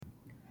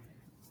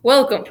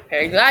Welcome.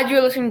 Very glad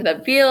you're listening to the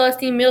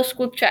VLSD Middle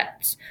School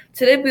Chats.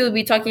 Today we will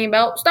be talking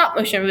about stop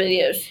motion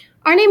videos.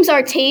 Our names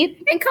are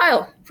Tate and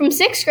Kyle from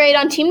 6th grade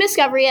on Team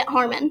Discovery at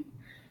Harmon.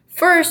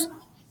 First,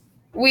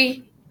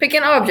 we pick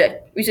an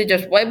object. We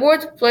suggest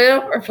whiteboards,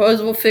 Play-Doh, or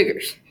posable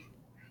figures.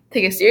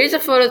 Take a series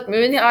of photos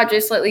moving the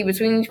object slightly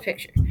between each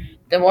picture.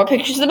 The more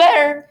pictures, the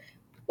better.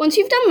 Once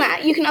you've done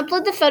that, you can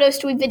upload the photos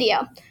to a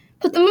video.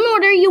 Put them in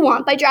order you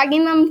want by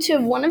dragging them to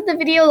one of the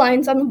video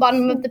lines on the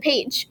bottom of the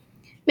page.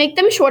 Make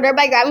them shorter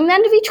by grabbing the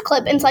end of each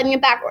clip and sliding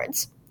it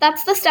backwards.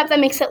 That's the step that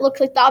makes it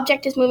look like the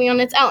object is moving on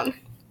its own.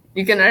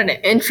 You can add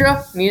an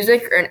intro,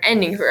 music, or an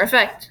ending for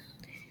effect.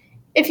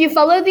 If you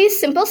follow these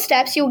simple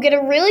steps, you'll get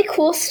a really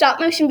cool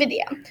stop-motion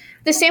video.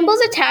 The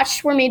samples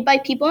attached were made by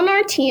people on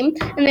our team,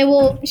 and they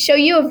will show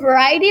you a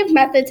variety of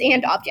methods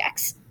and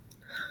objects.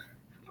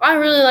 I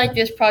really like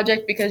this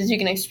project because you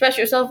can express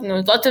yourself and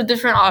there's lots of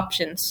different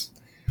options.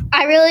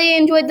 I really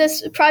enjoyed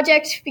this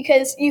project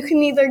because you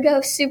can either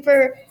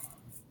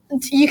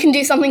you can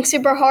do something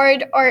super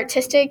hard or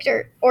artistic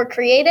or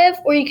creative,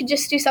 or you could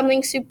just do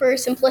something super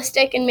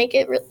simplistic and make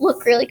it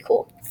look really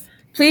cool.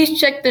 Please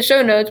check the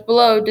show notes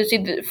below to see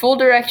the full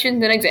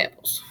directions and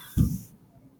examples.